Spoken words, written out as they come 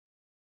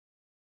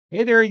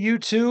Hey there,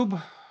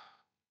 YouTube.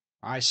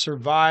 I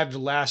survived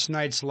last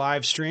night's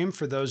live stream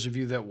for those of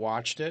you that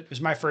watched it. It was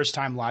my first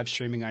time live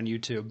streaming on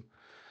YouTube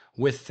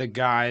with the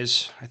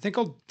guys. I think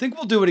we'll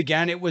do it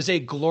again. It was a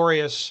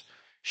glorious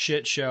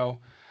shit show.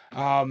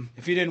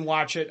 If you didn't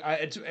watch it,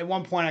 at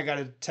one point I got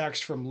a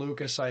text from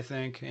Lucas, I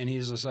think, and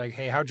he's just like,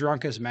 "Hey, how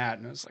drunk is Matt?"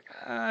 And I was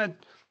like,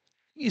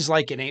 "He's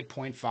like an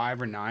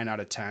 8.5 or 9 out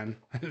of 10."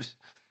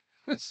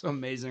 It's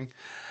amazing.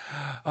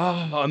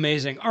 Oh,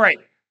 amazing. All right,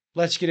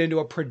 let's get into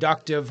a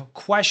productive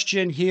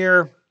question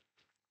here.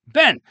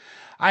 Ben,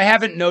 I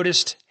haven't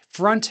noticed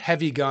front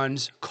heavy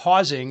guns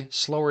causing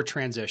slower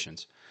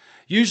transitions.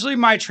 Usually,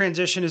 my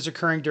transition is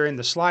occurring during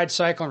the slide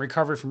cycle and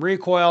recovery from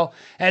recoil.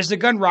 As the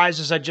gun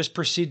rises, I just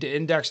proceed to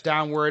index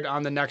downward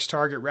on the next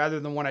target rather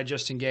than one I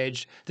just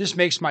engaged. This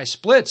makes my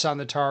splits on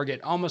the target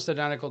almost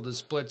identical to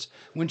splits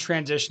when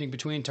transitioning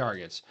between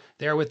targets.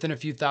 They are within a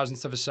few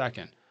thousandths of a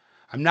second.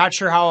 I'm not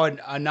sure how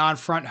a non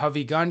front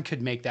heavy gun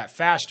could make that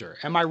faster.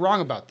 Am I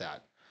wrong about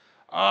that?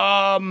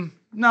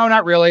 No,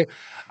 not really.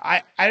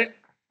 I, I,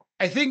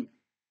 I think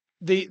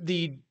the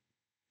the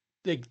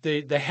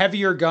the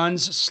heavier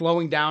guns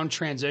slowing down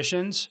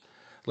transitions,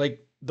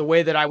 like the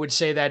way that I would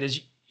say that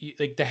is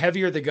like the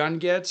heavier the gun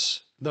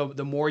gets,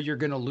 the more you're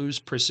going to lose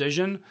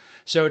precision.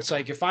 So it's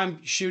like if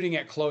I'm shooting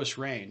at close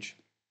range,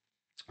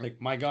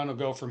 like my gun will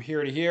go from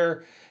here to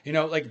here,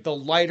 like the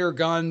lighter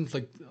gun,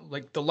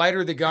 like the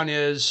lighter the gun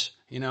is,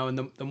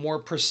 and the more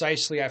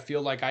precisely I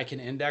feel like I can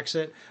index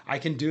it, I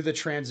can do the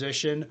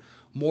transition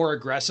more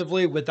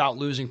aggressively without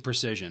losing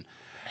precision.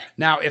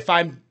 Now, if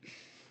I'm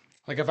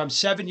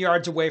 7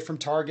 yards away from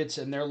targets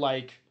and they're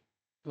like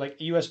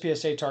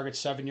USPSA targets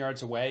 7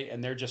 yards away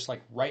and they're just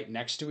like right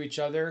next to each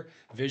other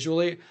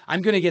visually,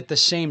 I'm going to get the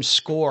same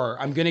score.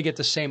 I'm going to get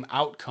the same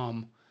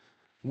outcome,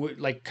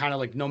 like kind of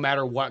like no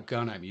matter what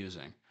gun I'm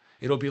using.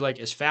 It'll be like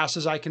as fast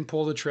as I can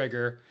pull the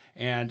trigger,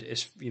 and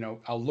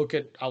I'll look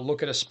at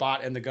a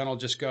spot and the gun will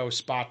just go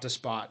spot to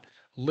spot,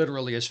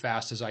 literally as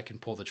fast as I can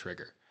pull the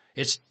trigger.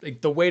 It's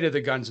like the weight of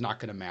the gun's not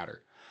going to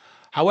matter.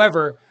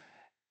 However,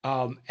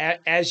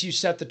 as you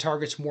set the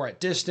targets more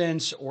at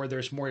distance, or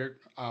there's more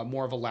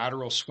of a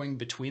lateral swing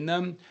between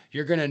them,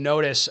 you're going to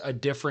notice a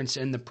difference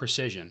in the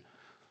precision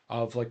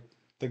of like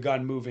the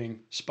gun moving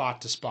spot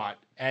to spot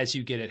as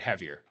you get it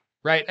heavier.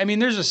 Right? I mean,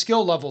 there's a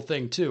skill level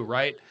thing too,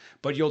 right?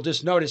 But you'll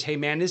just notice, hey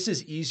man, this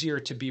is easier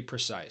to be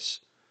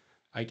precise.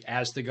 Like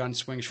as the gun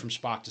swings from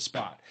spot to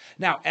spot.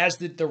 Now, as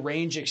the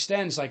range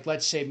extends, like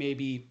let's say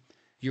maybe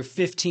you're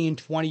 15,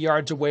 20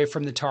 yards away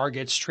from the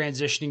targets,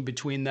 transitioning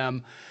between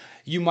them,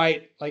 you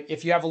might, like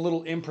if you have a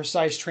little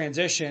imprecise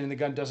transition and the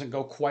gun doesn't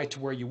go quite to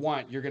where you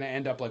want, you're going to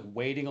end up like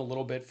waiting a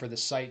little bit for the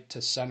sight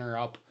to center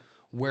up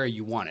where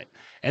you want it.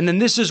 And then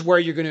this is where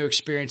you're going to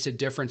experience a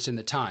difference in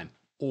the time.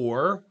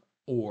 Or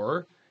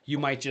you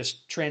might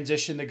just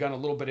transition the gun a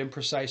little bit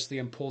imprecisely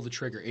and pull the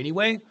trigger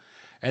anyway,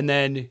 and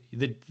then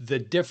the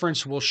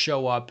difference will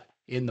show up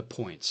in the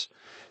points.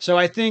 So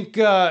I think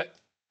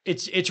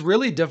it's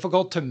really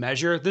difficult to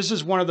measure. This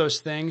is one of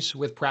those things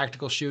with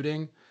practical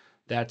shooting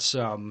that's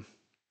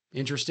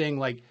interesting.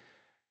 Like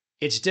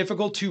it's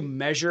difficult to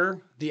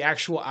measure the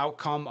actual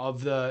outcome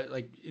of the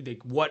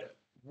like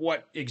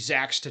what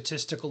exact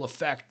statistical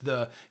effect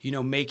the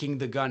making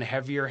the gun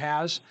heavier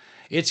has.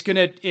 It's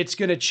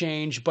gonna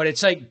change, but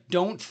it's like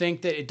don't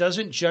think that it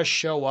doesn't just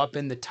show up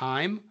in the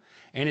time,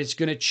 and it's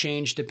gonna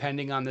change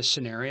depending on the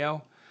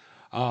scenario.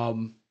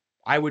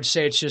 I would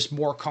say it's just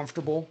more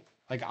comfortable.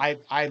 Like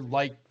I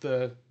like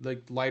the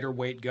lighter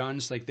weight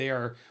guns. Like they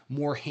are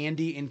more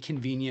handy and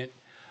convenient.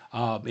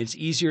 It's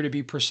easier to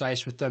be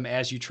precise with them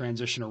as you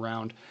transition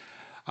around.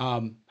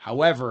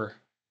 However,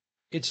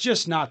 it's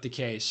just not the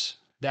case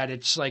that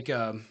it's like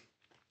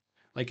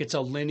it's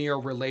a linear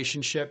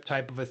relationship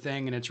type of a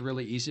thing, and it's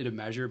really easy to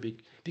measure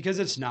because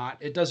it's not.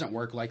 It doesn't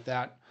work like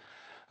that.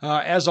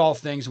 As all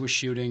things with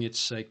shooting,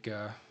 it's like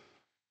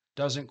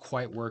doesn't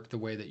quite work the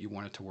way that you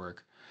want it to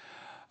work.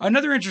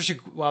 Another interesting,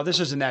 well, this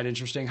isn't that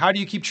interesting. How do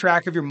you keep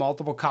track of your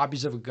multiple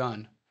copies of a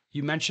gun?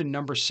 You mentioned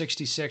number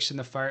 66 in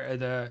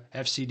the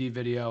FCD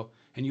video,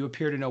 and you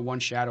appear to know one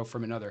shadow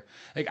from another.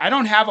 Like I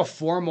don't have a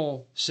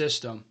formal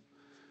system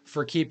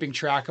for keeping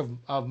track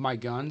of my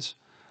guns.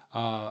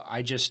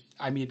 I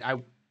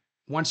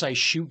once I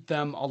shoot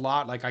them a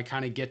lot, like I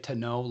kind of get to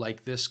know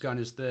like this gun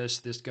is this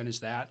gun is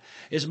that.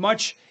 As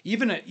much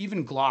even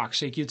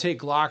Glocks, like you take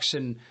Glocks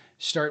and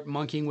start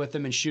monkeying with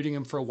them and shooting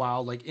them for a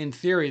while, like in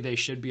theory they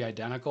should be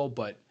identical,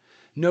 but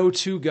no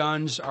two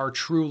guns are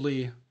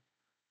truly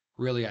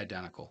really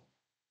identical.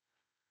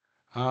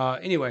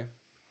 Anyway,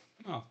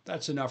 oh,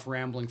 that's enough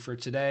rambling for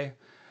today.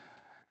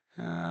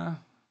 Uh,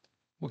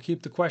 we'll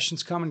keep the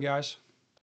questions coming, guys.